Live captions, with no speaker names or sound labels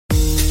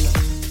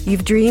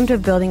You've dreamed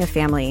of building a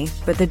family,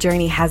 but the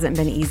journey hasn't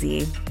been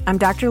easy. I'm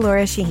Dr.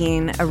 Laura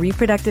Shaheen, a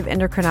reproductive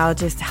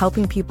endocrinologist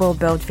helping people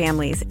build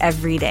families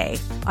every day.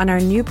 On our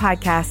new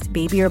podcast,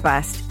 Baby or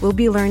Bust, we'll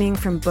be learning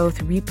from both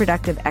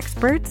reproductive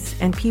experts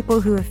and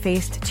people who have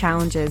faced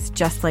challenges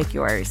just like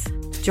yours.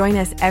 Join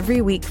us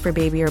every week for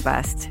Baby or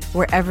Bust,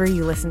 wherever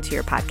you listen to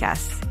your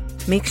podcasts.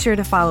 Make sure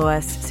to follow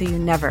us so you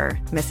never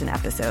miss an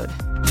episode.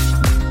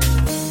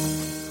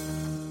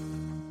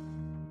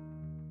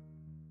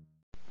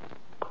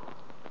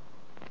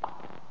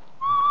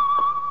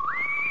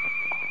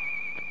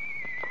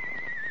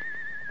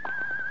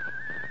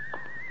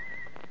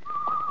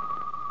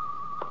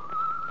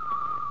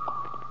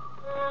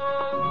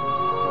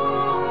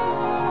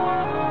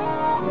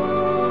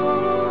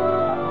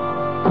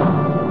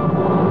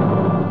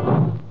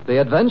 The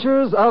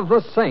Adventures of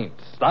the Saint,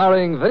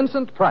 starring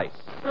Vincent Price.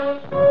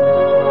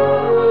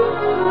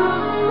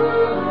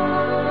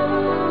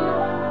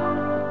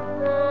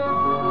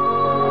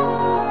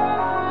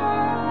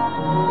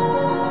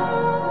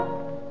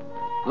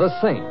 The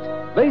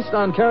Saint, based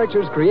on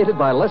characters created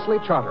by Leslie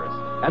Charteris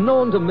and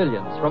known to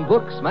millions from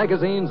books,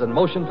 magazines, and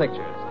motion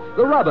pictures.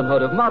 The Robin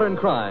Hood of modern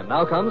crime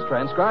now comes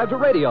transcribed to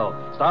radio,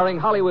 starring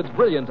Hollywood's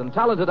brilliant and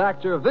talented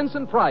actor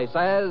Vincent Price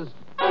as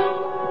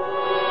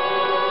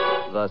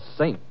the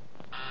Saint.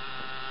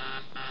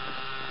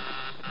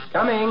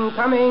 Coming.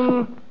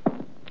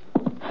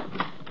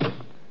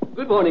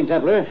 Good morning,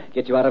 Templar.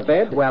 Get you out of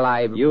bed? Well,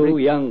 You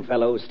young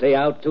fellows stay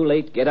out too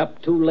late, get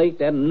up too late,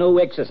 and no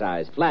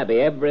exercise. Flabby,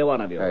 every one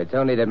of you. It's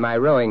only that my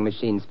rowing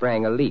machine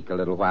sprang a leak a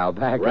little while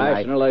back.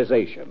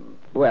 Rationalization.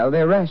 Well,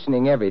 they're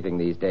rationing everything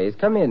these days.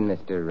 Come in,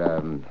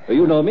 Mr.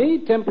 You know me,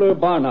 Templar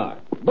Barnhart.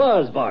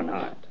 Buzz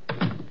Barnhart.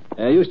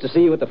 I used to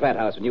see you at the frat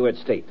house when you were at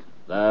State.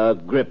 The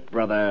grip,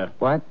 brother.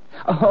 What?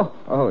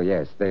 Oh,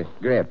 yes, the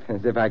grip.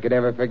 As if I could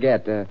ever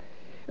forget.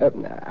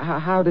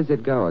 How does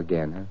it go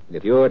again, huh?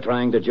 If you're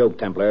trying to joke,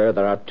 Templar,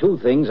 there are two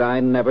things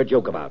I never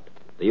joke about.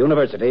 The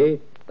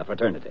university, the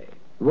fraternity.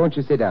 Won't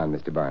you sit down,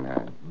 Mr.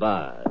 Barnhart?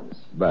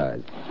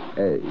 Buzz.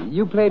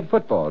 You played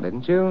football,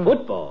 didn't you?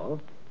 Football?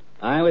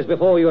 I was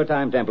before your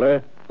time,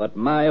 Templar, but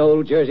my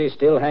old jersey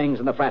still hangs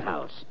in the frat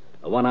house.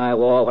 The one I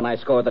wore when I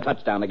scored the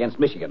touchdown against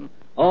Michigan.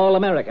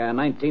 All-America in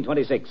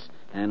 1926.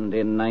 And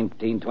in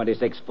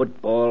 1926,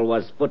 football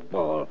was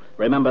football.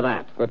 Remember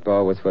that.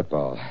 Football was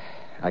football.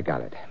 I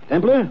got it.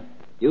 Templar,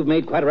 you've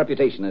made quite a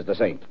reputation as the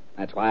Saint.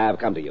 That's why I've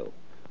come to you.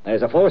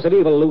 There's a force of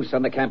evil loose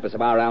on the campus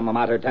of our alma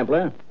mater,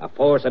 Templar. A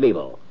force of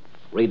evil.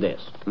 Read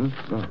this.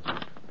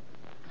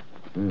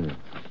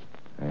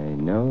 I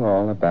know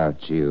all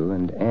about you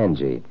and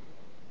Angie.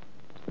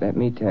 Let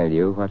me tell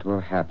you what will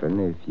happen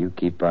if you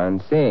keep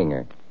on seeing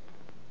her.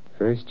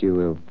 First, you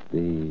will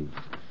be...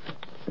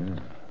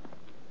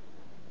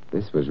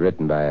 This was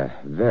written by a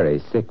very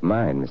sick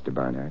mind, Mr.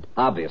 Barnhart.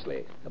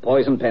 Obviously. A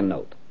poison pen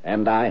note.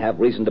 And I have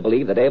reason to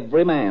believe that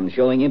every man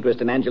showing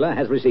interest in Angela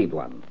has received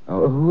one.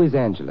 Oh, who is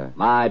Angela?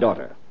 My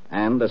daughter.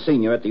 And a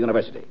senior at the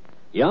university.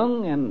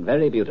 Young and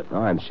very beautiful.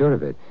 Oh, I'm sure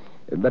of it.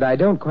 But I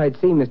don't quite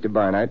see, Mr.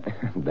 Barnhart,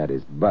 that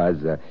is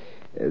Buzz, that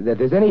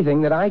there's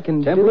anything that I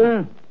can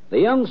Templar, the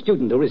young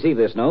student who received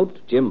this note,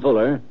 Jim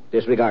Fuller,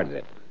 disregarded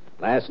it.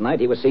 Last night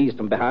he was seized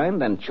from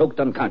behind and choked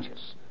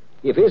unconscious.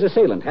 If his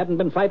assailant hadn't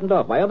been frightened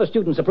off by other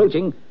students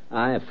approaching,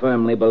 I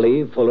firmly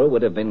believe Fuller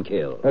would have been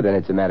killed. Oh, then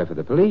it's a matter for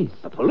the police.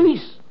 The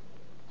police?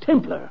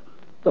 Templar,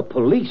 the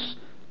police,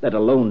 let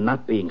alone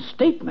not being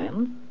state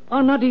men,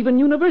 are not even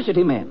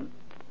university men.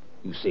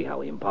 You see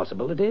how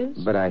impossible it is?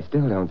 But I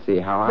still don't see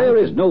how There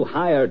is no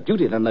higher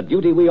duty than the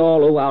duty we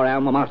all owe our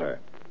alma mater.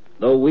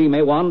 Though we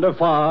may wander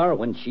far,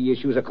 when she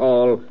issues a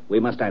call,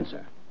 we must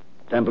answer.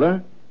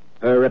 Templar,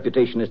 her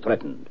reputation is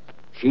threatened.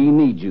 She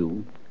needs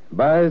you.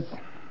 Buzz,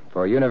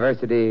 for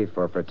university,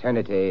 for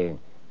fraternity,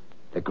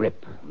 the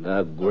grip.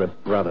 The grip,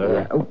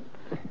 brother. Yeah. Oh.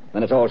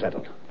 Then it's all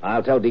settled.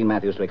 I'll tell Dean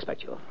Matthews to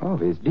expect you. Oh,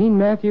 is Dean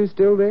Matthews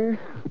still there?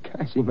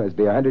 Gosh, he must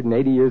be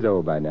 180 years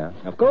old by now.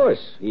 Of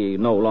course. He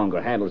no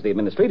longer handles the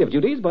administrative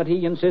duties, but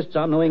he insists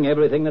on knowing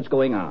everything that's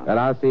going on. Well,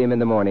 I'll see him in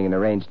the morning and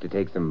arrange to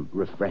take some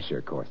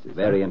refresher courses.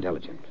 Very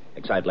intelligent.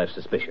 Excite less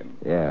suspicion.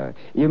 Yeah.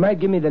 You might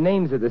give me the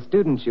names of the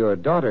students your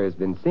daughter has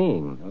been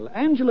seeing. Well,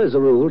 Angela, as a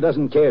rule,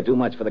 doesn't care too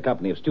much for the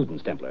company of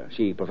students, Templar.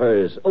 She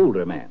prefers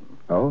older men.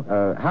 Oh,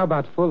 how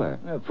about Fuller?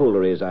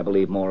 Fuller is, I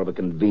believe, more of a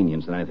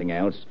convenience than anything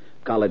else.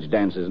 College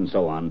dances and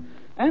so on.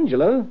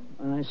 Angela,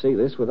 I say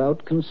this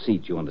without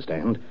conceit, you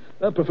understand,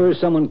 prefers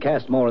someone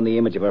cast more in the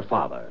image of her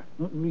father.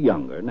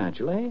 Younger,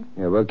 naturally.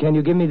 Yeah, well, can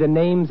you give me the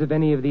names of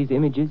any of these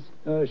images?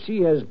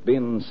 She has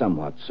been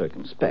somewhat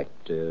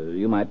circumspect.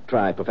 You might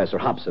try Professor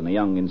Hobson, a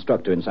young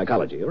instructor in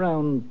psychology,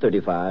 around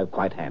 35,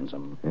 quite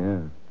handsome.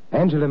 Yeah.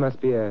 Angela must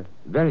be a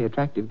very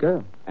attractive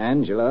girl.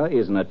 Angela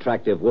is an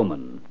attractive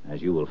woman,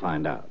 as you will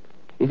find out.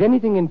 Is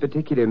anything in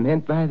particular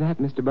meant by that,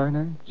 Mr.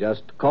 Barnard?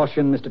 Just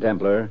caution, Mr.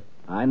 Templar.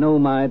 I know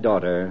my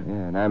daughter. Yeah,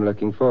 and I'm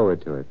looking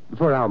forward to it.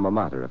 For alma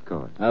mater, of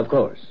course. Of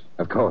course.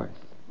 Of course.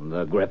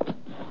 The grip.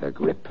 The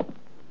grip.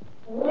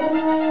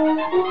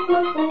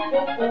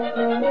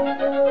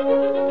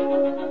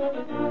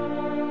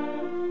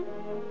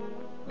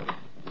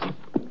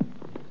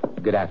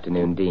 Good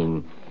afternoon,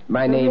 Dean.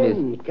 My name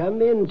is...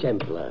 Come in,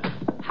 Templar.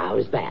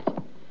 How's that?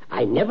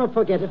 I never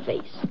forget a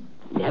face.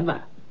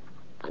 Never.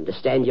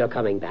 Understand you're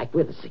coming back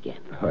with us again.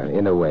 Well,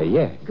 in a way,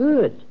 yes.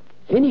 Good.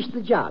 Finish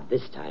the job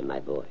this time, my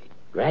boy.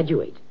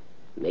 Graduate.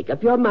 Make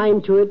up your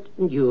mind to it,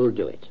 and you'll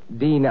do it.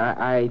 Dean,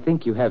 I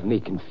think you have me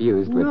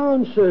confused with...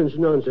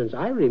 Nonsense.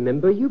 I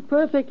remember you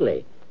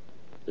perfectly.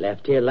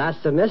 Left here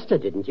last semester,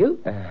 didn't you?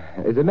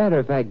 As a matter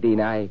of fact,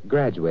 Dean, I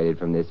graduated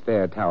from this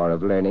fair tower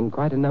of learning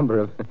quite a number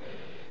of...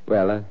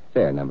 Well, a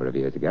fair number of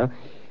years ago.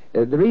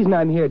 The reason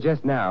I'm here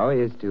just now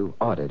is to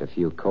audit a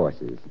few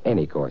courses,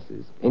 any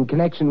courses, in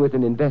connection with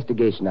an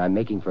investigation I'm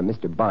making for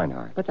Mr.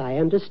 Barnhart. But I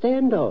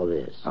understand all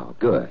this. Oh,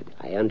 good.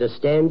 I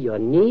understand your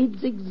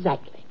needs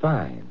exactly.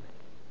 Fine.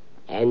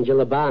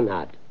 Angela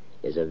Barnhart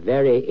is a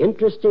very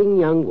interesting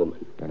young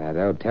woman. But now,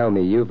 don't tell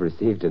me you've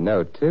received a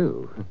note,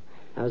 too.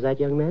 How's that,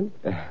 young man?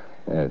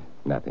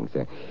 Nothing,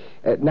 sir.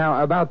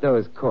 Now, about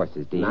those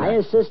courses, Dean... My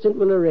assistant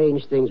will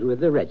arrange things with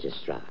the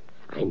registrar.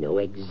 I know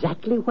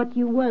exactly what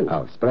you want.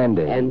 Oh,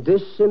 splendid. And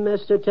this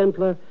semester,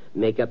 Templar,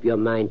 make up your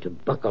mind to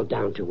buckle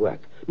down to work.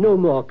 No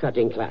more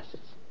cutting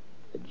classes.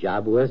 A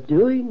job worth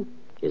doing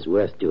is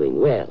worth doing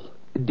well.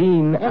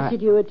 Dean,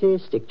 Assiduity,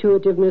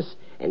 stick-to-itiveness,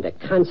 and a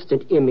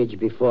constant image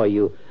before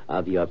you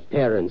of your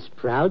parents'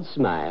 proud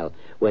smile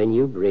when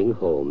you bring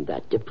home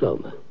that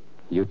diploma.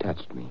 You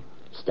touched me.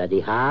 Study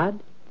hard,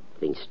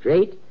 think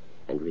straight,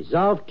 and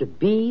resolve to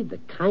be the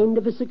kind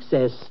of a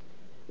success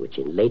which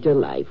in later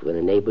life will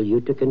enable you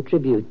to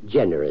contribute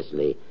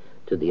generously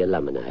to the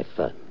alumni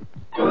fund.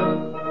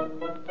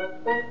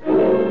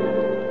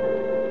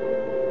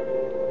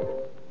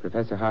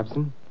 Professor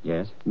Hobson?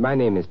 Yes? My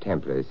name is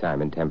Templar,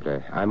 Simon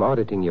Templar. I'm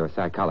auditing your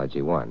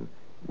Psychology 1.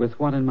 With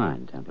what in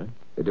mind, Templar?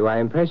 Do I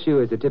impress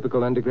you as a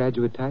typical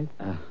undergraduate type?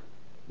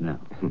 No.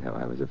 No,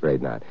 I was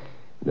afraid not.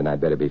 Then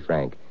I'd better be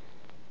frank.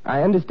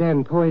 I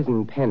understand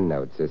poison pen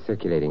notes are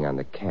circulating on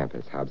the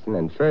campus, Hobson,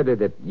 and further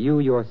that you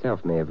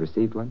yourself may have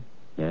received one.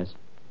 Yes?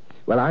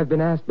 Well, I've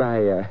been asked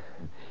by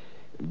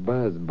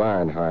Buzz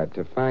Barnhart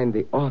to find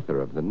the author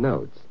of the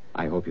notes.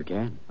 I hope you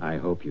can.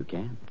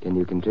 Can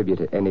you contribute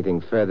to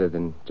anything further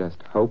than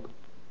just hope?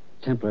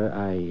 Templar,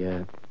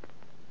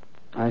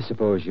 I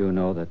suppose you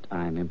know that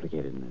I'm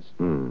implicated in this.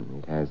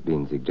 It has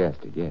been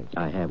suggested, yes.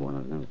 I have one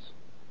of the notes.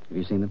 Have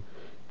you seen them?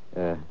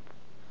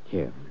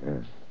 Here.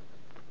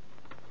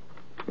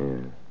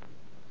 Yeah,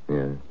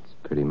 it's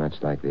pretty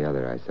much like the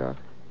other I saw.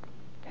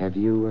 Have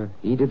you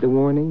heeded the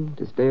warning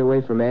to stay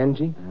away from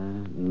Angie?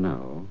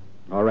 No.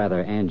 Or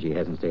rather, Angie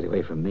hasn't stayed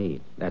away from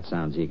me. That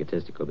sounds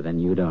egotistical, but then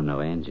you don't know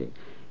Angie.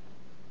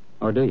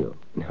 Or do you?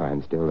 No,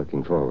 I'm still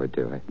looking forward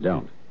to it.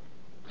 Don't.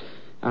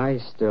 I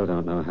still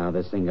don't know how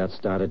this thing got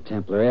started,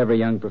 Templar. Every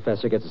young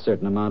professor gets a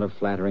certain amount of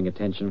flattering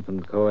attention from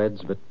the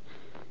co-eds, but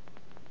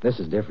this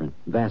is different,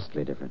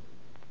 vastly different.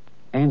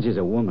 Angie's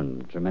a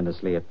woman,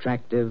 tremendously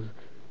attractive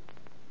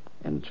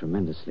and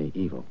tremendously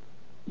evil.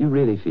 You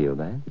really feel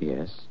that?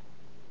 Yes.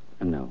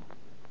 And no.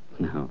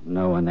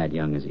 No one that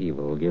young is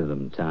evil. Give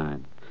them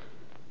time.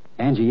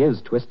 Angie is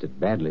twisted,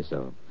 badly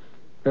so.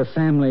 Her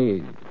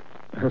family,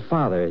 her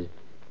father...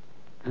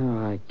 Oh,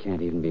 I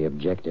can't even be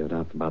objective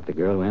enough about the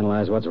girl to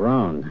analyze what's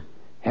wrong.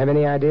 Have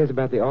any ideas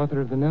about the author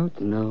of the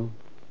note? No.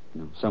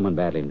 Someone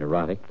badly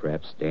neurotic,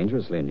 perhaps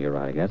dangerously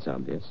neurotic, that's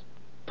obvious.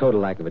 Total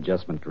lack of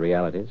adjustment to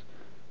realities.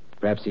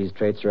 Perhaps these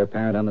traits are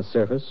apparent on the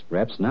surface,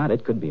 perhaps not.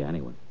 It could be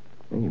anyone.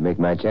 You make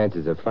my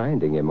chances of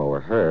finding him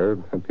or her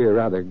appear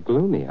rather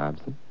gloomy,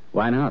 Hobson.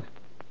 Why not?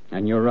 A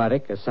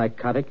neurotic, a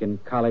psychotic in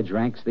college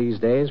ranks these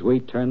days, we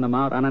turn them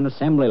out on an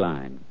assembly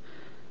line.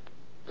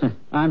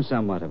 I'm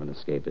somewhat of an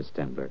escapist,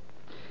 Templar.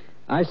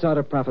 I sought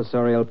a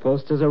professorial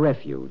post as a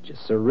refuge, a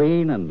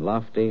serene and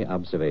lofty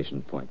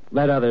observation point.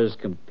 Let others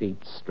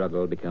compete,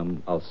 struggle,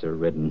 become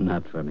ulcer-ridden,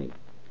 not for me.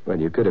 Well,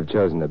 you could have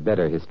chosen a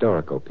better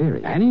historical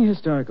period. Any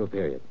historical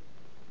period.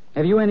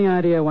 Have you any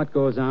idea what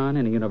goes on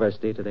in a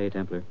university today,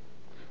 Templar?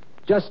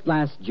 Just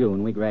last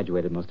June, we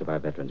graduated most of our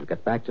veterans. We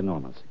got back to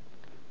normalcy.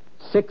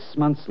 6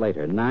 months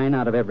later, 9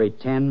 out of every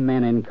 10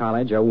 men in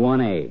college are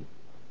 1A.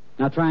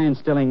 Now try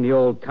instilling the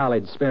old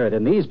college spirit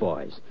in these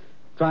boys.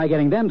 Try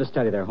getting them to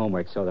study their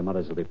homework so their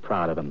mothers will be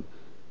proud of them.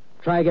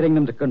 Try getting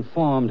them to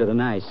conform to the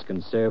nice,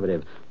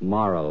 conservative,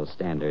 moral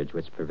standards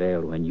which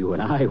prevailed when you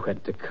and I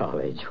went to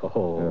college.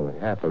 Well,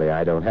 happily,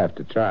 I don't have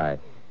to try.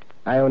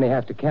 I only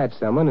have to catch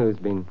someone who's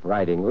been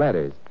writing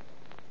letters.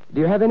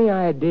 Do you have any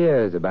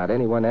ideas about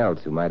anyone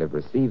else who might have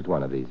received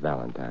one of these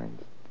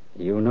Valentines?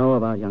 You know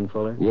about young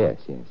Fuller? Yes.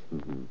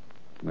 Mm-hmm.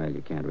 Well,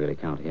 you can't really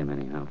count him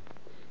anyhow.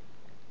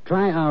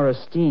 Try our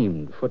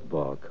esteemed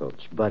football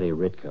coach, Buddy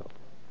Ritko.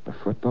 A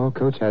football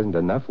coach hasn't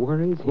enough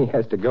worries? He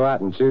has to go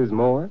out and choose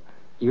more?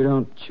 You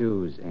don't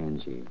choose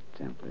Angie,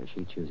 Templar.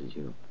 She chooses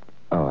you.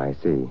 Oh, I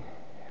see.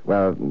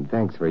 Well,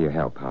 thanks for your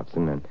help,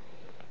 Hobson. And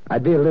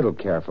I'd be a little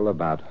careful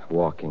about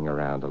walking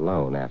around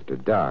alone after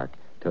dark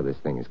till this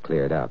thing is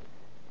cleared up.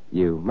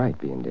 You might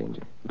be in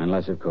danger.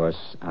 Unless, of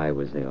course, I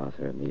was the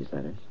author of these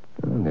letters.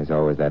 Well, there's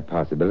always that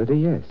possibility,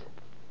 yes.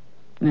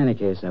 In any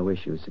case, I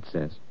wish you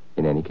success.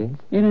 In any case?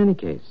 In any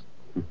case.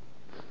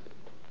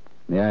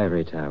 The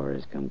ivory tower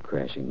has come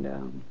crashing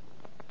down.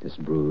 This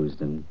bruised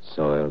and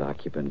soiled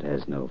occupant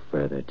has no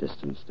further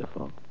distance to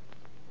fall.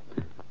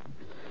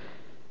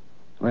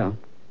 Well,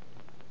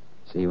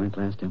 see you in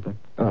class, Templar?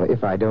 Oh,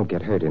 if I don't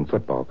get hurt in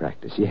football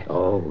practice, yes.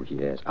 Oh,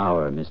 yes.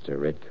 Our Mr.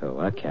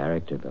 Ritko, a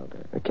character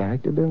builder. A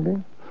character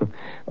builder?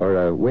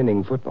 Or a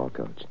winning football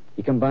coach?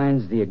 He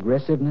combines the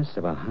aggressiveness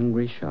of a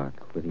hungry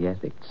shark with the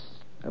ethics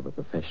of a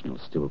professional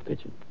stool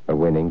pigeon. A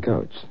winning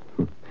coach.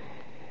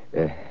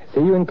 See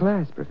you in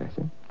class,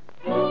 Professor.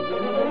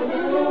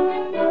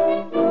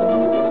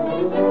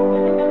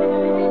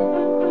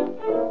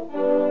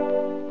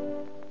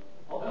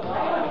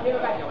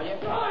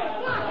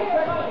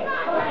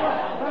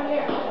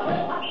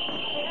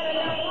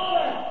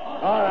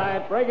 All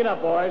right, break it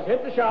up, boys.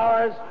 Hit the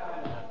showers.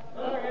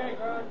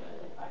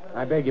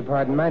 I beg your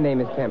pardon. My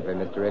name is Templar,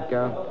 Mr.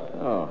 Ritko.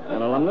 Oh,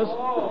 an alumnus?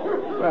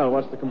 Well,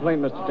 what's the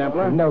complaint, Mr.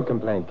 Templar? No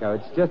complaint,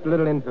 Coach. Just a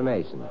little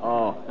information.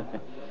 Oh,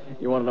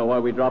 you want to know why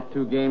we dropped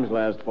 2 games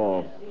last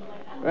fall?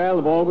 Well,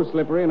 the ball was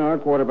slippery and our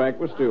quarterback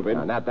was stupid.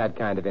 No, not that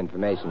kind of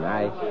information.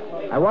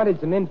 I wanted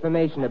some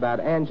information about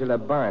Angela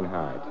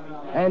Barnhart.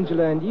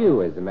 Angela and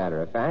you, as a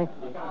matter of fact.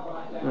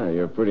 Oh,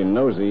 you're pretty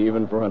nosy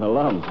even for an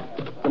alum.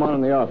 Come on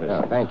in the office.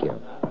 Oh, thank you.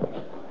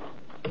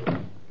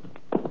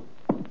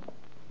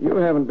 You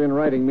haven't been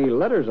writing me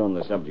letters on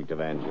the subject of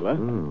Angela.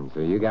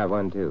 So you got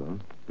one, too, huh?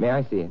 May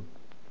I see it?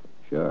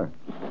 Sure.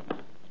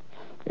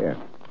 Here.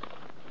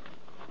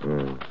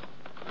 Yeah.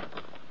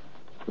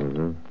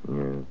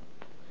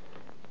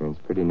 It's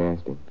pretty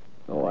nasty.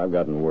 Oh, I've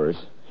gotten worse.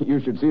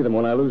 You should see them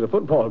when I lose a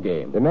football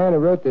game. The man who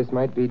wrote this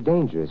might be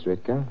dangerous,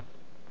 Ritko.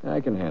 I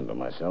can handle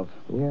myself.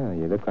 Yeah,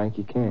 you look like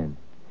you can.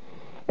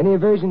 Any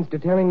aversions to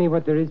telling me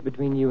what there is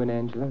between you and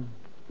Angela?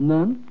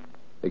 None?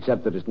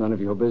 Except that it's none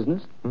of your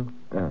business?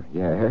 Oh,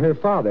 yeah. Her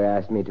father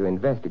asked me to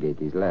investigate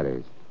these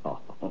letters. Oh,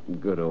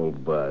 good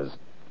old Buzz.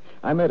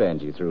 I met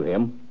Angie through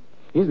him.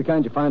 He's the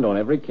kind you find on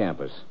every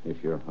campus,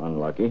 if you're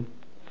unlucky.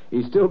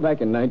 He's still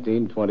back in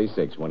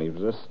 1926 when he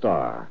was a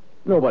star.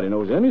 Nobody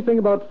knows anything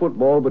about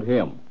football but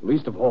him,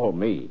 least of all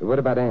me. What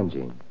about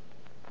Angie?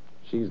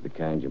 She's the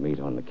kind you meet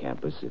on the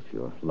campus if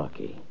you're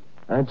lucky.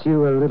 Aren't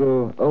you a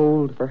little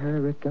old for her,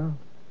 Ritko?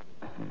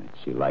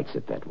 She likes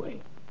it that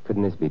way.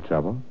 Couldn't this be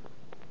trouble?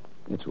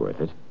 It's worth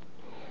it.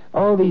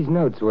 All these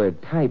notes were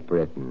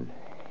typewritten.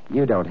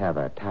 You don't have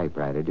a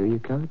typewriter, do you,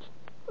 Coach?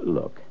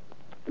 Look,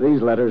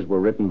 these letters were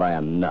written by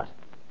a nut.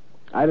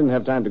 I didn't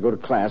have time to go to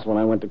class when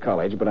I went to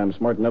college, but I'm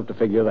smart enough to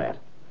figure that.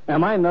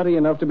 Am I nutty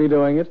enough to be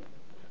doing it?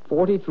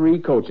 43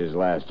 coaches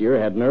last year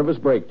had nervous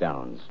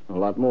breakdowns. A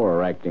lot more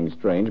are acting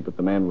strange, but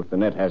the man with the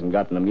net hasn't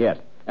gotten them yet.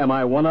 Am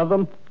I one of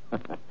them?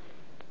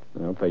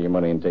 Well, pay your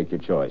money and take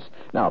your choice.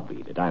 Now,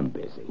 beat it. I'm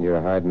busy. You're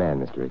a hard man,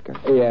 Mr. Ritko.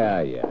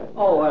 Yeah.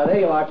 Oh, there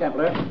you are,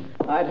 Templar.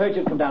 I'd heard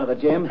you'd come down to the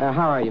gym.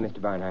 How are you, Mr.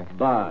 Barnhart?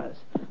 Buzz.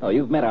 Oh,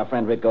 you've met our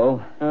friend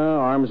Ritko.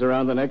 Arms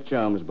around the neck,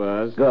 chums,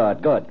 Buzz.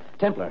 Good.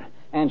 Templar,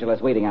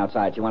 Angela's waiting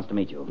outside. She wants to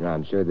meet you.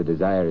 I'm sure the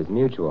desire is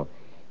mutual.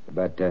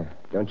 But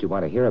don't you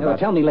want to hear Well, about...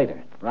 tell me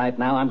later. Right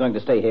now, I'm going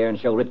to stay here and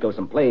show Ritko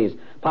some plays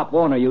Pop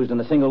Warner used in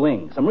the single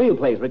wing. Some real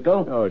plays,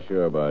 Ritko. Oh,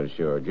 sure, Buzz,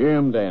 sure.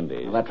 Jim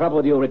dandies. Well, the trouble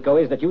with you,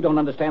 Ritko, is that you don't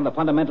understand the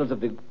fundamentals of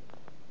the...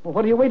 Well,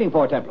 what are you waiting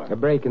for, Templar? A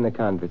break in the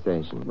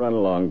conversation. Run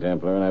along,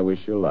 Templar, and I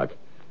wish you luck.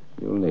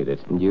 You'll need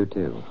it. And you,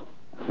 too.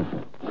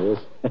 Yes,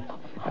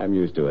 I'm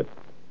used to it.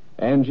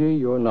 Angie,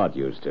 you're not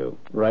used to.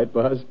 Right,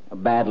 Buzz?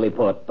 Badly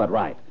put, but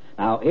right.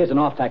 Now, here's an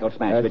off-tackle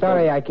smash. Ritko.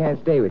 Sorry I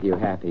can't stay with you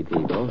happy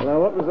people.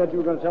 Now, what was that you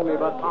were going to tell me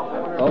about Pop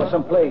Warner? Oh,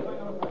 some play.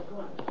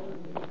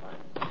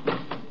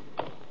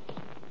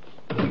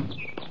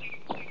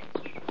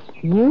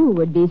 You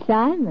would be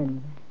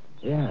Simon.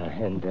 Yeah,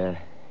 and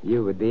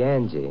you would be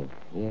Angie.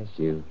 Yes,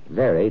 you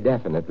very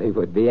definitely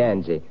would be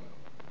Angie.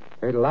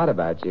 Heard a lot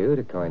about you,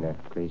 to coin a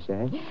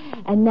cliche.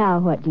 And now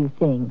what do you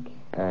think?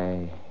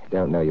 I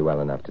don't know you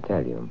well enough to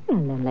tell you. Well,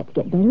 then let's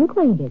get better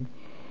acquainted.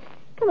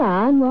 Come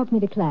on, walk me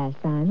to class,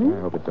 Simon. I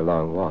hope it's a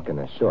long walk in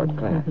a short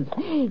class.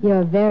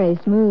 You're very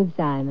smooth,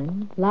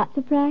 Simon. Lots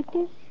of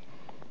practice?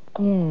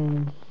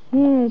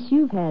 Yes,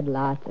 you've had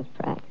lots of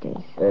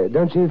practice.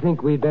 Don't you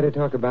think we'd better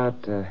talk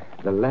about the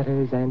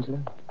letters,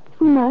 Angela?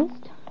 We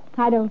must.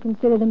 I don't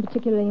consider them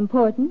particularly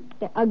important.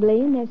 They're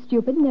ugly and they're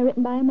stupid and they're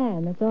written by a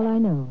man. That's all I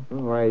know.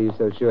 Why are you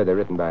so sure they're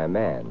written by a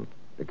man?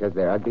 Because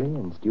they're ugly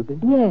and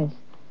stupid? Yes.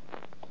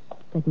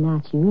 But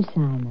not you,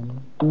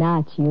 Simon.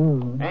 Not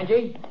you.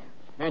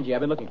 Angie,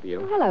 I've been looking for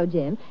you. Oh, hello,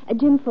 Jim.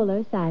 Jim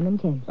Fuller, Simon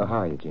Tim. Oh, how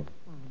are you, Jim?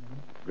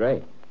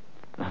 Great.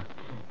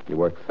 You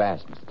work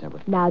fast, Mr.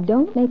 Templar. Now,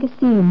 don't make a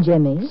scene,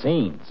 Jimmy.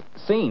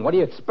 Scene? What do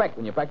you expect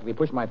when you practically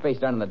push my face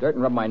down in the dirt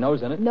and rub my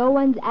nose in it? No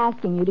one's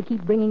asking you to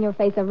keep bringing your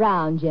face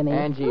around, Jimmy.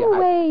 Angie, Go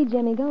away,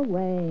 Jimmy, go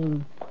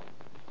away.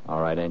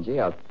 All right, Angie,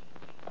 I'll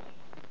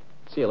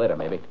see you later,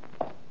 maybe.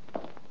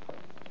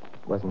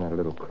 Wasn't that a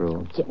little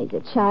cruel? Jimmy's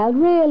a child,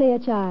 really a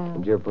child.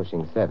 And you're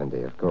pushing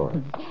 70, of course.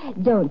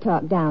 Don't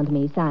talk down to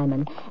me,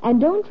 Simon. And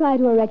don't try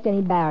to erect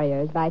any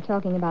barriers by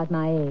talking about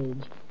my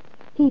age.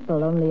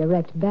 People only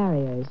erect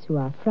barriers who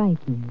are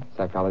frightened.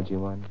 Psychology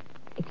one?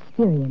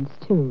 Experience,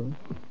 too.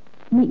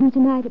 Meet me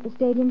tonight at the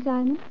stadium,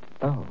 Simon?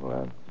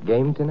 Oh,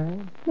 game tonight?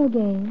 No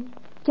game.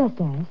 Just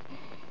us.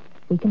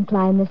 We can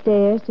climb the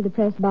stairs to the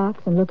press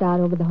box and look out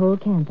over the whole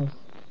campus.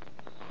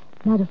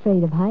 Not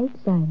afraid of heights,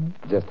 Simon?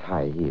 Just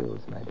high heels,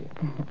 my dear.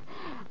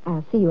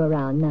 I'll see you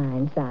around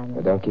 9, Simon.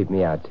 Well, don't keep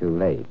me out too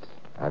late.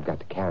 I've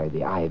got to carry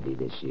the ivy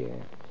this year.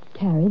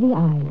 Carry the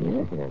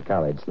ivy?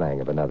 College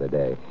slang of another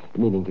day,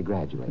 meaning to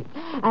graduate.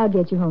 I'll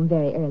get you home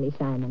very early,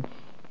 Simon.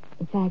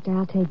 In fact,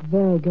 I'll take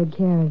very good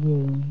care of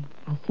you.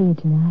 I'll see you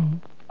tonight.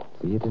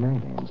 See you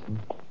tonight, Angie.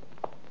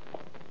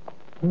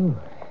 Ooh,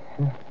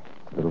 it's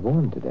a little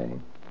warm today.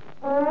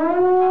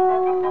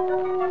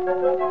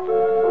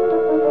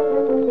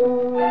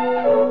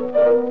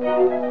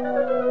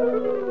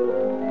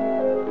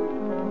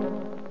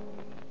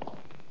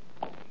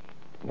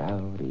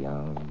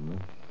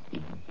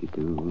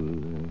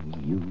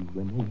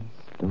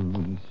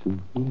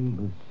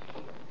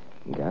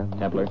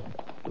 Templar.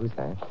 Who's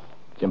that?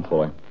 Jim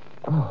Fuller.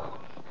 Oh.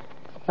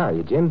 How are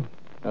you, Jim?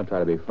 Don't try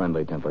to be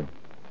friendly, Templar.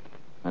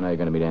 I know you're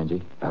going to meet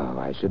Angie. Oh,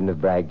 I shouldn't have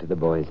bragged to the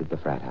boys at the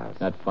frat house.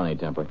 Not funny,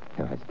 Templar.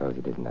 No, I suppose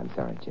it isn't. I'm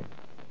sorry, Jim.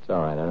 It's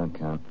all right. I don't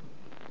count.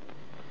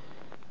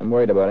 I'm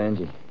worried about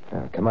Angie.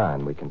 Oh, come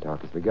on. We can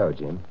talk as we go,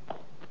 Jim.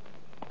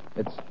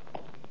 It's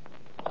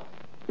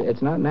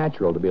not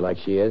natural to be like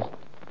she is.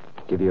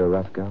 Give you a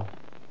rough go?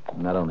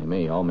 Not only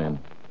me, all men.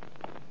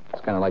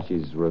 It's kind of like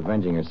she's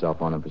revenging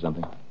herself on them for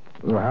something.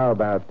 Well, how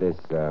about this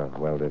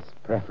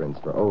preference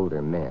for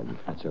older men?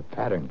 That's her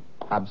pattern.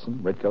 Hobson,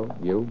 Ritko,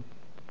 you,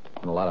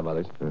 and a lot of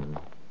others. Mm-hmm.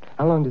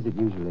 How long does it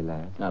usually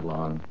last? Not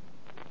long.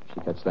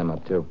 She cuts them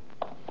up, too.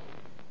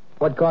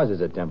 What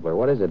causes it, Templar?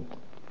 What is it?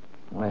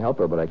 I want to help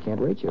her, but I can't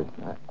reach her.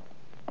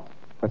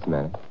 What's the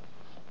matter?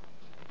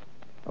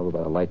 Over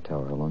by the light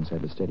tower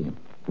alongside the stadium.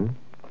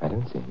 I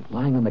don't see him.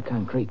 Lying on the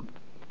concrete.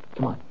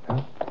 Come on.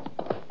 Huh?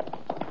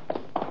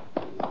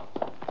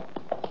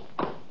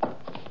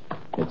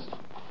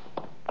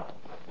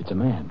 It's a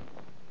man.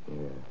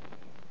 Yeah,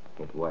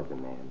 it was a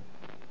man.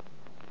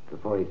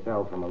 Before he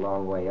fell from a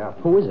long way up.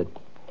 Who is it?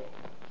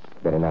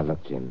 Better not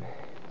look, Jim.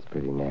 It's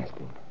pretty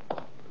nasty.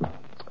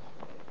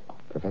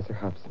 Professor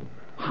Hobson.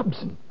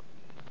 Hobson?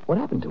 What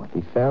happened to him?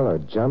 He fell or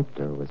jumped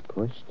or was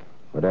pushed.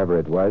 Whatever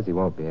it was, he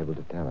won't be able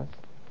to tell us.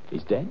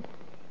 He's dead?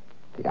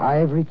 The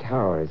ivory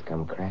tower has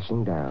come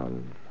crashing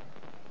down.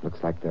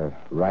 Looks like the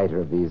writer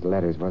of these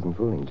letters wasn't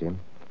fooling Jim.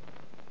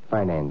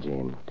 Find Angie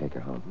and take her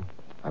home.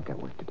 I've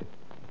got work to do.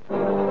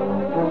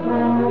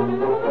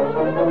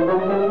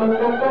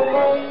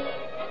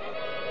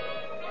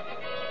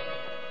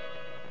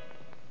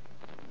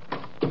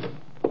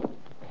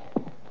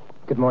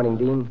 Good morning,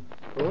 Dean.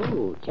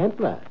 Oh,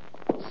 Templar.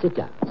 Sit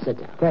down.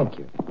 Thank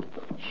you.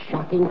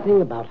 Shocking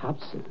thing about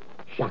Hobson.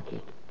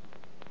 Shocking.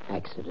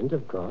 Accident,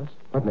 of course.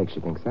 What makes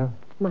you think so?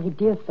 My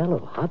dear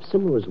fellow,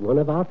 Hobson was one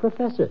of our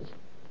professors.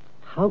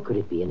 How could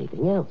it be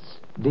anything else?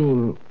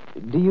 Dean,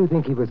 do you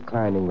think he was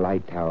climbing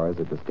light towers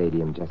at the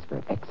stadium just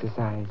for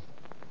exercise?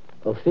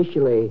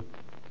 Officially,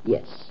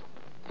 yes.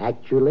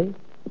 Actually,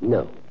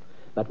 no.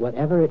 But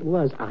whatever it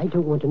was, I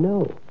don't want to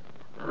know.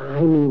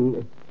 I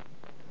mean,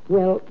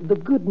 well, the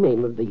good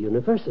name of the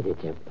university,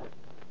 Templar.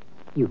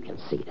 You can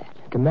see that.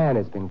 A man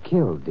has been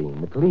killed,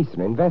 Dean. The police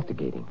are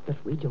investigating.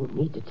 But we don't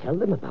need to tell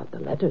them about the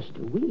letters,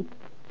 do we?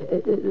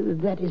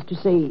 That is to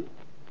say,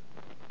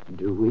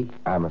 do we?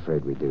 I'm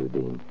afraid we do,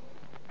 Dean.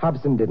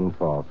 Hobson didn't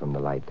fall from the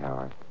light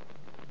tower.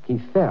 He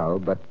fell,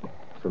 but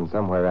from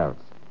somewhere else.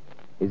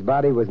 His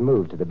body was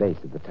moved to the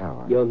base of the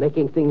tower. You're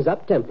making things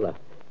up, Templar.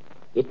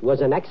 It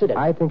was an accident.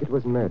 I think it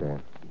was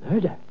murder.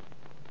 Murder?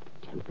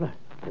 Templar,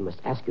 I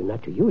must ask you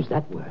not to use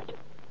that word.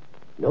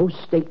 No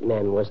state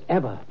man was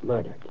ever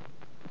murdered.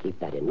 Keep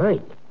that in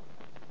mind.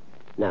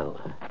 Now,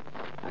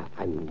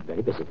 I'm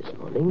very busy this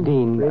morning.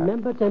 Dean...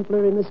 Remember,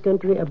 Templar, in this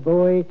country, a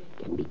boy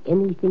can be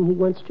anything he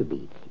wants to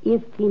be,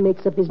 if he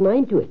makes up his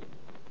mind to it.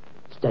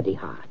 Study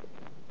hard.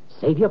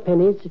 Save your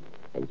pennies,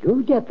 and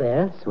you'll get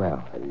there.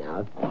 Swell. And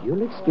now, if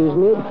you'll excuse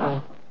me,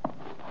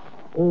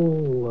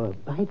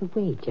 by the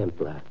way,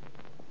 Templar,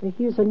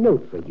 here's a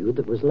note for you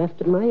that was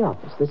left in my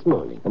office this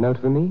morning. A note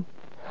for me?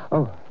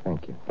 Oh,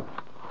 thank you.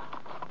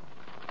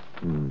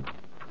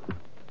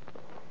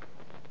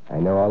 I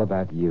know all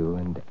about you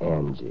and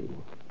Angie.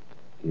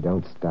 If you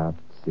don't stop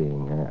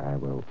seeing her, I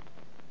will...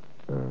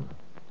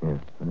 It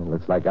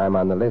looks like I'm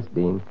on the list,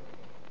 Dean.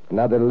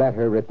 Another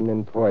letter written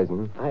in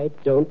poison. I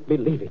don't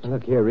believe it.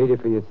 Look here, read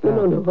it for yourself.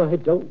 No, I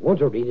don't want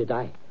to read it.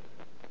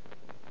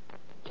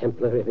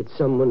 Templar, if it's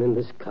someone in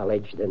this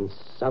college, then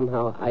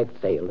somehow I've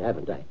failed,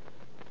 haven't I?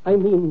 I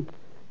mean,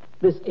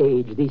 this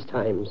age, these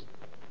times,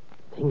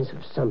 things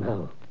have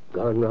somehow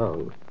gone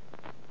wrong.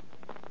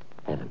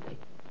 Haven't they?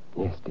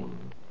 Yes, Dean.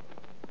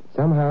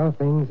 Somehow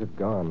things have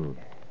gone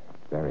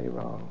very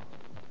wrong.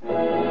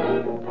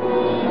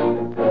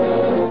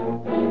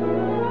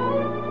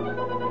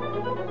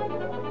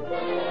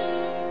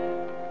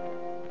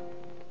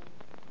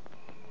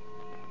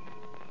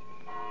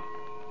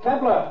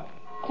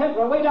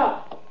 Templar, wait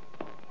up.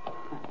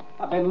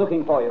 I've been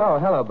looking for you. Oh,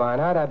 hello,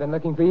 Barnard. I've been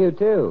looking for you,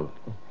 too.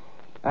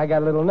 I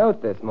got a little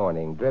note this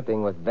morning,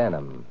 dripping with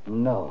venom.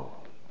 No.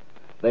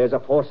 There's a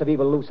force of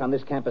evil loose on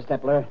this campus,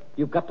 Templar.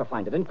 You've got to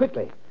find it, and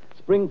quickly.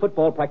 Spring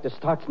football practice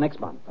starts next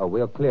month. Oh,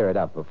 we'll clear it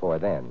up before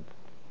then.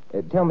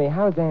 Tell me,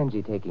 how's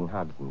Angie taking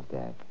Hobson's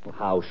death?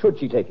 How should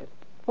she take it?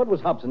 What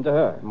was Hobson to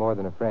her? More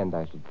than a friend,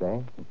 I should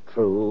say.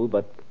 True,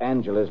 but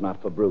Angela's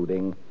not for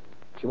brooding.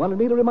 She wanted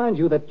me to remind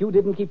you that you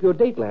didn't keep your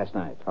date last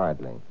night.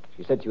 Hardly.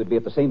 She said she would be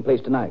at the same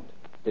place tonight.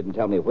 Didn't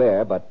tell me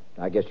where, but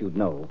I guess you'd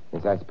know.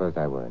 Yes, I suppose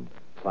I would.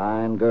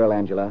 Fine girl,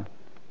 Angela.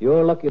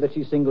 You're lucky that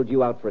she singled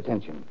you out for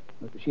attention.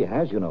 She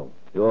has, you know.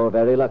 You're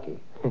very lucky.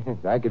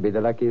 I could be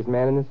the luckiest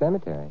man in the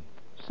cemetery.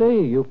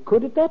 Say, you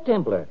could at that,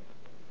 Templar.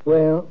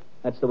 Well,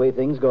 that's the way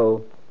things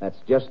go. That's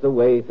just the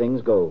way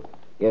things go.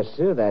 Yes,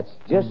 sir, that's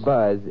just...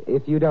 Buzz,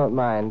 if you don't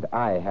mind,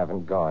 I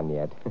haven't gone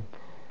yet.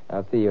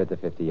 I'll see you at the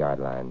 50-yard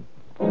line.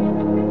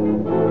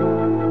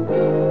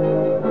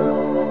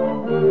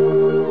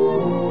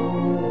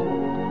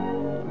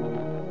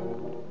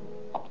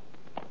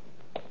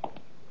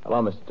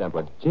 Hello, Mr.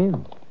 Templar.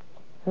 Jim.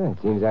 It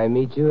seems I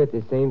meet you at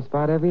the same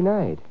spot every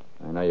night.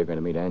 I know you're going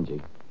to meet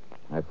Angie.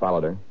 I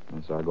followed her.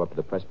 I saw her go up to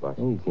the press box.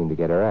 You seem to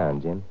get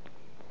around, Jim.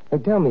 Now,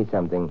 tell me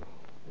something.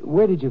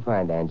 Where did you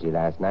find Angie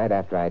last night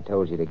after I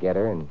told you to get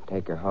her and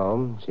take her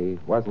home? She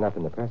wasn't up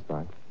in the press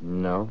box.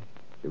 No.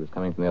 She was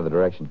coming from the other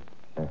direction.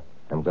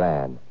 I'm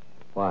glad.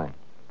 Why?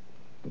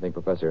 You think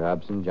Professor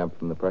Hobson jumped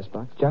from the press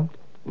box? Jumped?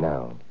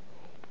 No.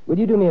 Would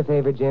you do me a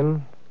favor,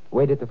 Jim?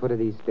 Wait at the foot of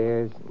these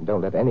stairs and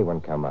don't let anyone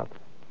come up.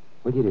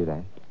 Will you do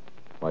that?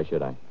 Why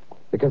should I?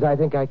 Because I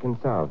think I can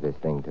solve this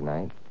thing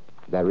tonight.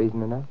 Is that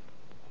reason enough?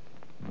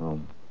 Oh,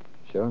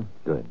 sure.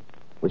 Good.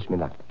 Wish me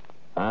luck.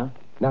 Huh?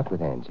 Not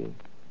with Angie.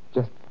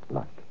 Just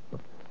luck.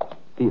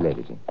 See you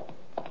later, Jim.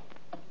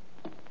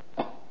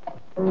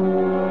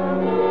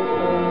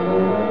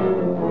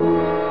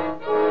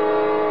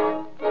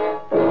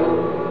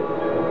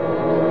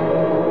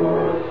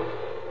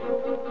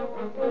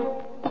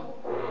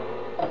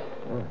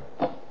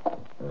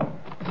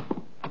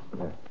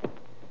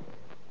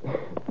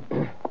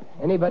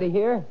 Anybody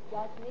here?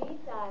 Just me,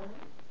 Simon.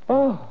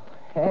 Oh,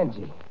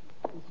 Angie.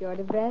 You short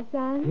of breath,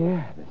 Simon?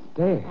 Yeah, the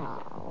stairs.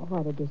 Oh,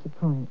 what a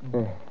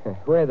disappointment.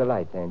 Where are the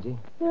lights, Angie?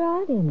 There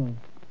aren't any.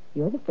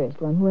 You're the first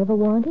one who ever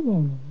wanted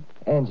any.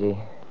 Angie,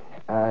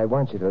 I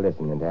want you to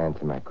listen and to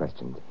answer my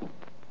questions.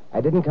 I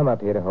didn't come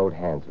up here to hold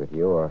hands with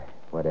you or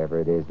whatever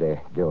it is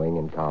they're doing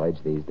in college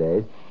these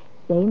days.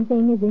 Same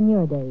thing as in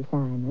your day,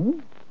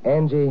 Simon.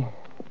 Angie,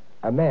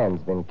 a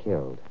man's been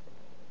killed.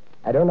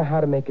 I don't know how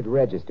to make it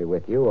register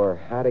with you or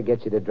how to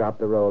get you to drop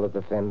the role of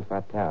the femme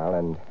fatale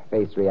and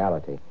face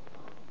reality.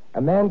 A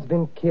man's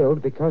been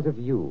killed because of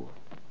you.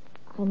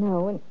 I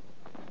know, and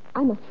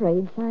I'm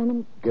afraid,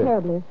 Simon. Good.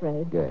 Terribly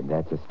afraid. Good,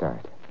 that's a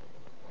start.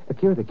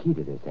 Look, you're the key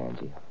to this,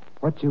 Angie.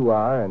 What you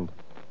are and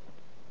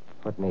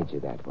what made you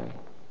that way.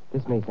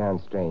 This may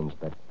sound strange,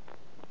 but...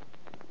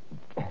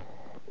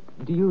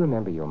 Do you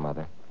remember your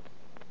mother?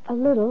 A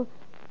little.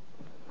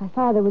 My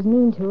father was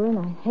mean to her, and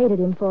I hated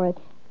him for it.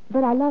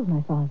 But I love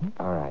my father.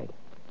 All right.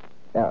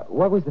 Now,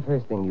 what was the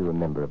first thing you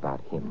remember about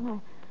him?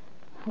 Well,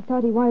 I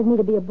thought he wanted me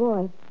to be a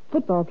boy,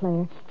 football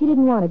player. He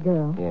didn't want a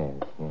girl. Yes.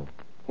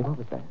 Hey, what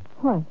was that?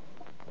 What?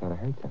 Thought I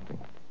heard something.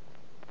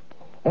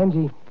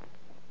 Angie,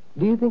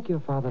 do you think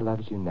your father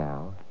loves you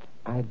now?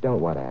 I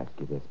don't want to ask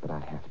you this, but I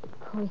have to. Of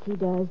course he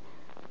does.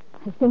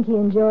 I think he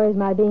enjoys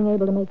my being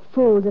able to make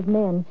fools of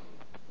men.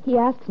 He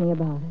asks me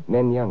about it.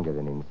 Men younger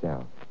than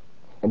himself.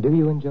 And do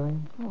you enjoy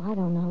him? Oh, I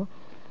don't know.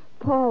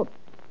 Paul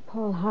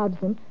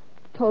Hobson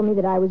told me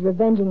that I was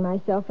revenging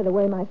myself for the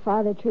way my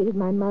father treated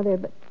my mother,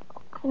 but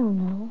I don't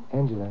know.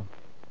 Angela,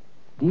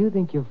 do you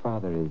think your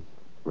father is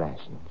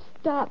rational?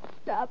 Stop,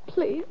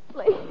 please.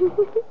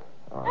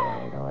 All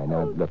right.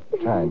 Now,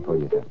 look, try and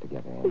pull yourself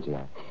together, Angie.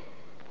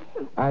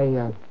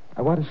 I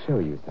want to show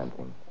you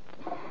something.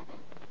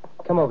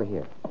 Come over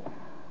here.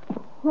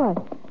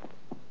 What?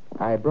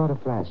 I brought a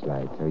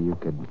flashlight so you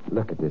could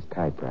look at this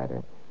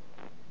typewriter.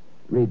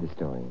 Read the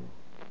story.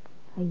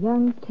 A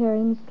young,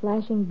 tearing,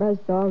 slashing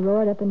buzzsaw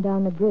roared up and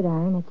down the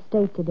gridiron at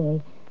State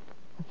today.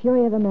 The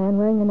fury of a man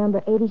wearing the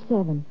number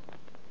 87.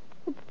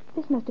 But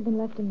this must have been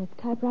left in the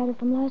typewriter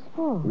from last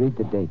fall. Read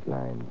the date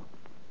line.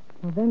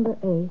 November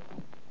 8th,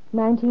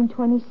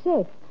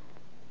 1926.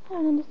 I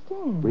don't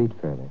understand. Read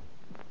further.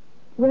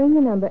 Wearing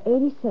the number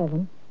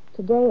 87,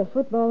 today a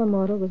football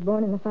immortal was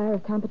born in the fire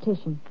of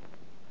competition.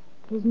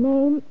 His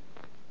name,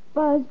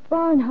 Buzz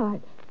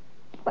Barnhart.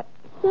 What,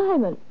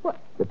 Simon, what...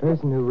 The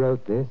person who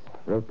wrote this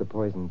wrote the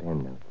poison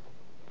pen notes.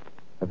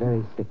 A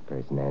very sick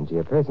person, Angie.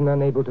 A person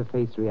unable to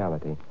face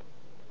reality.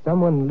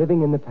 Someone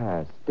living in the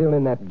past, still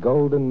in that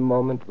golden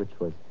moment which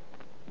was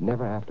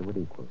never afterward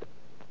equaled.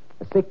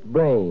 A sick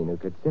brain who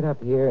could sit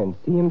up here and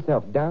see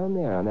himself down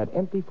there on that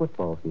empty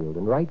football field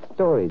and write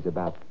stories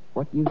about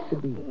what used to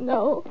be.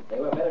 No. They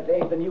were better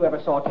days than you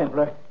ever saw,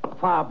 Templar.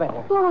 Far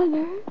better.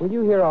 Father. Were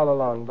you here all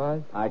along,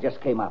 Buzz? I just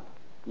came up.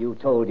 You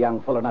told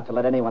young Fuller not to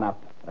let anyone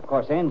up. Of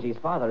course, Angie's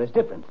father is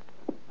different.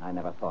 I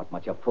never thought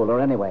much of Fuller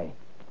anyway.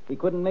 He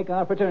couldn't make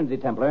our fraternity,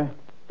 Templar.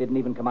 Didn't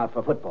even come out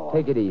for football.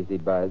 Take it easy,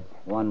 Buzz.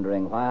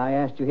 Wondering why I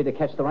asked you here to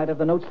catch the writer of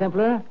the notes,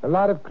 Templar? A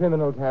lot of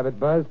criminals have it,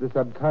 Buzz, the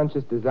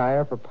subconscious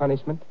desire for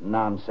punishment.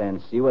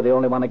 Nonsense. You were the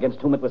only one against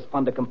whom it was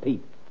fun to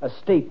compete. A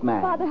state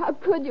man. Father, how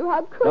could you?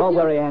 How could Don't you?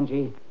 worry,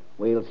 Angie.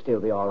 We'll still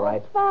be all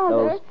right.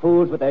 Father. Those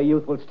fools with their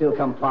youth will still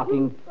come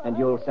flocking, and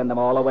you'll send them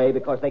all away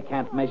because they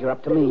can't measure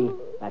up to me.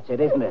 That's it,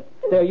 isn't it?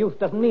 Their youth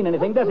doesn't mean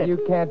anything, does it? You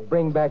can't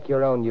bring back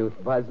your own youth,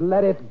 Buzz.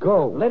 Let it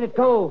go. Let it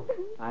go.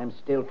 I'm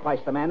still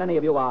twice the man any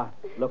of you are.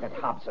 Look at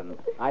Hobson.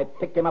 I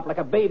picked him up like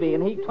a baby,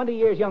 and he's 20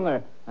 years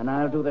younger. And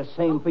I'll do the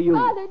same for you.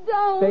 Father,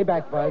 don't. Stay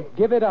back, Buzz.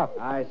 Give it up.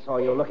 I saw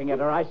you looking at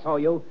her. I saw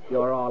you.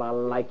 You're all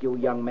alike, you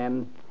young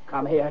men.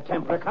 Come here,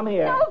 Templar. Come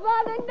here. No,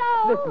 Father,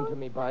 no. Listen to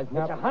me, Buzz. It's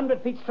Now,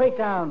 100 feet straight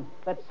down.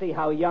 Let's see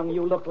how young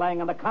you look lying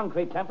on the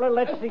concrete, Templar.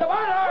 Let's see.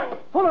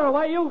 Fuller,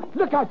 why you?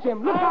 look out,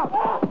 Jim. Look out.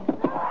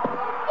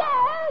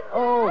 Dad!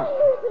 Oh.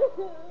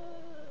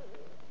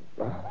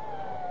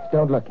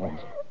 Don't look,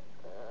 Angie.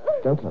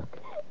 Don't look.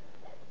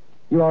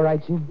 You all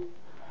right, Jim?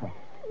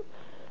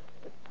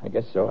 I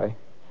guess so.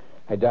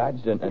 I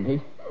dodged, and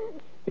he...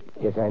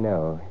 Yes, I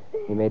know.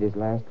 He made his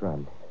last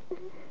run.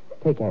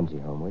 Take Angie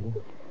home, will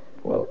you?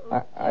 Well,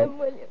 Jim,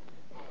 will you?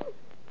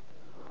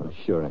 Oh,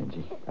 sure,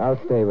 Angie.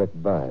 I'll stay with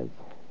Buzz.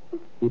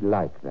 He'd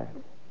like that.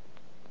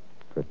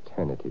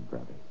 Fraternity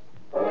brothers.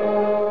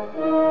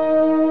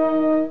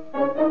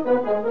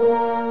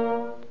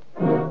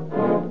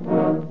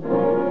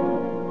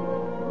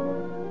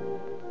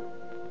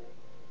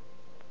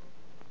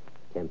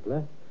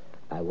 Templar,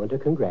 I want to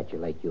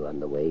congratulate you on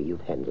the way you've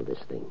handled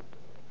this thing.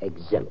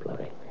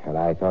 Exemplary. Well,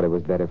 I thought it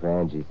was better for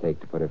Angie's sake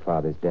to put her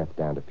father's death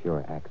down to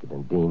pure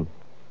accident, Dean.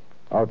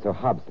 Also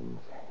Hobson's.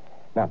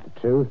 Not the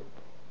truth,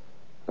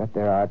 but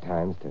there are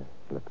times to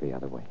look the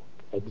other way.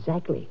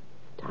 Exactly.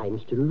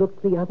 Times to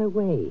look the other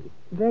way.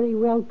 Very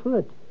well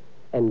put.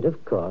 And,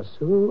 of course,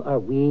 who are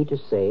we to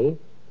say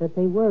that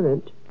they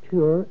weren't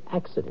pure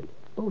accident?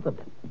 Both of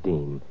them.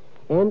 Dean.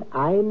 And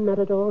I'm not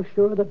at all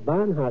sure that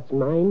Barnhart's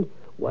mind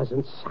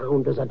wasn't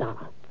sound as a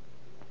dollar.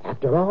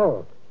 After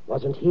all,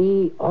 wasn't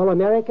he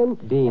All-American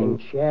Dean. and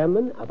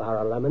chairman of our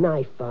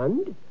alumni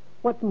fund?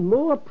 What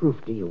more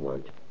proof do you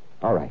want?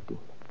 All right, Dean.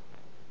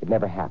 It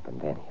never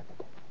happened, any of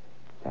it.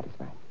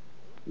 Satisfied?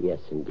 Yes,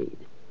 indeed.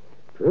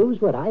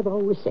 Proves what I've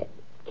always said.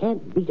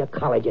 Can't beat a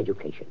college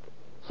education.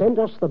 Send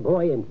us the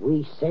boy and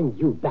we send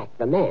you back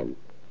the man.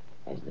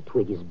 As the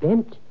twig is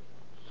bent,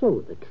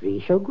 so the tree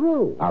shall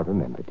grow. I'll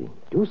remember, Dean.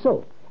 Do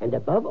so. And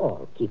above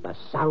all, keep a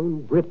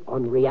sound grip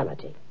on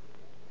reality.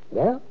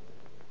 Well,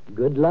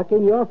 good luck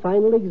in your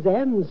final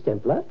exams,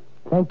 Templar.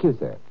 Thank you,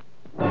 sir.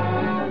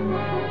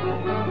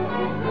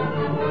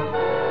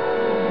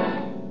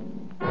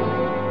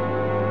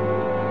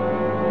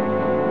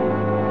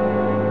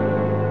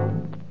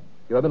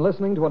 You have been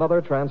listening to another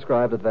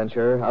transcribed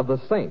adventure of the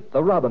Saint,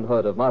 the Robin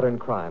Hood of modern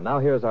crime. Now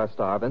here's our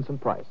star,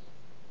 Vincent Price.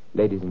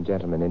 Ladies and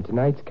gentlemen, in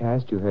tonight's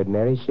cast, you heard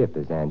Mary Shipp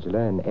as Angela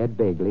and Ed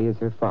Begley as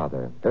her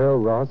father. Earl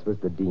Ross was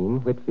the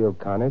Dean, Whitfield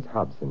Connors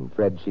Hobson,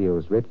 Fred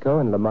Shields Ritco,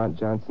 and Lamont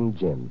Johnson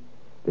Jim.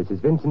 This is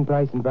Vincent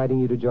Price inviting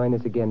you to join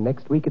us again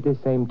next week at this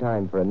same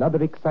time for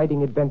another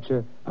exciting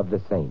adventure of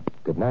the Saint.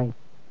 Good night.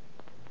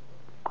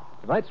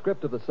 Tonight's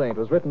script of The Saint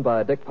was written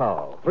by Dick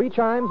Powell. 3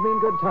 chimes mean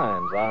good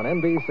times on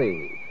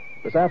NBC.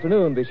 This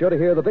afternoon, be sure to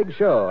hear The Big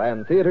Show,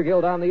 and Theater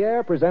Guild on the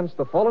Air presents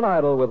The Fallen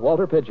Idol with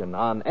Walter Pidgeon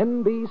on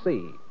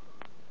NBC.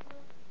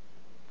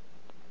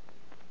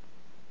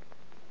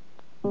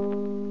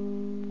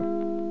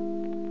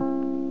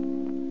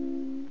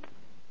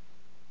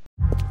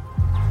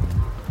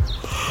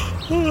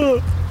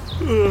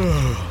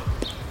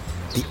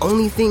 The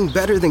only thing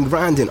better than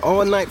grinding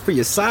all night for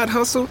your side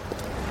hustle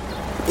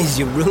is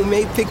your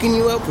roommate picking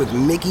you up with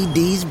Mickey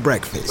D's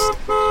breakfast.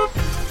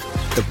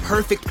 The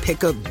perfect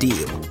pickup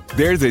deal.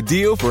 There's a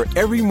deal for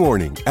every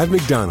morning at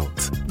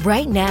McDonald's.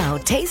 Right now,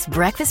 taste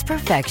breakfast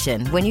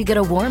perfection when you get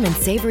a warm and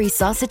savory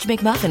sausage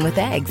McMuffin with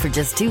egg for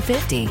just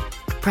 $2.50.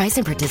 Price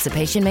and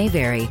participation may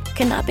vary.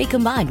 Cannot be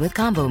combined with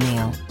combo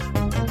meal.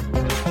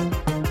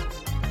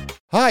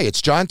 Hi,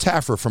 it's John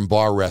Taffer from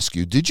Bar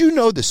Rescue. Did you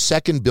know the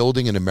second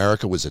building in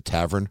America was a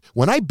tavern?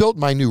 When I built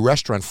my new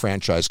restaurant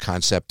franchise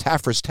concept,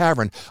 Taffer's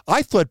Tavern,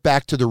 I thought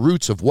back to the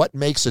roots of what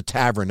makes a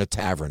tavern,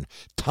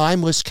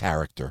 timeless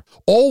character,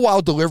 all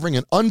while delivering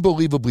an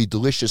unbelievably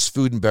delicious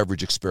food and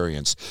beverage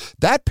experience.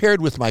 That, paired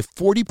with my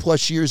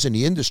 40-plus years in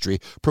the industry,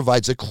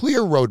 provides a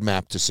clear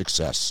roadmap to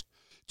success.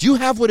 Do you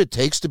have what it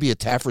takes to be a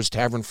Taffer's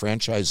Tavern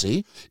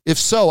franchisee? If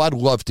so, I'd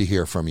love to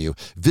hear from you.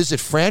 Visit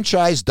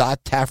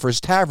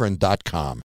franchise.tafferstavern.com.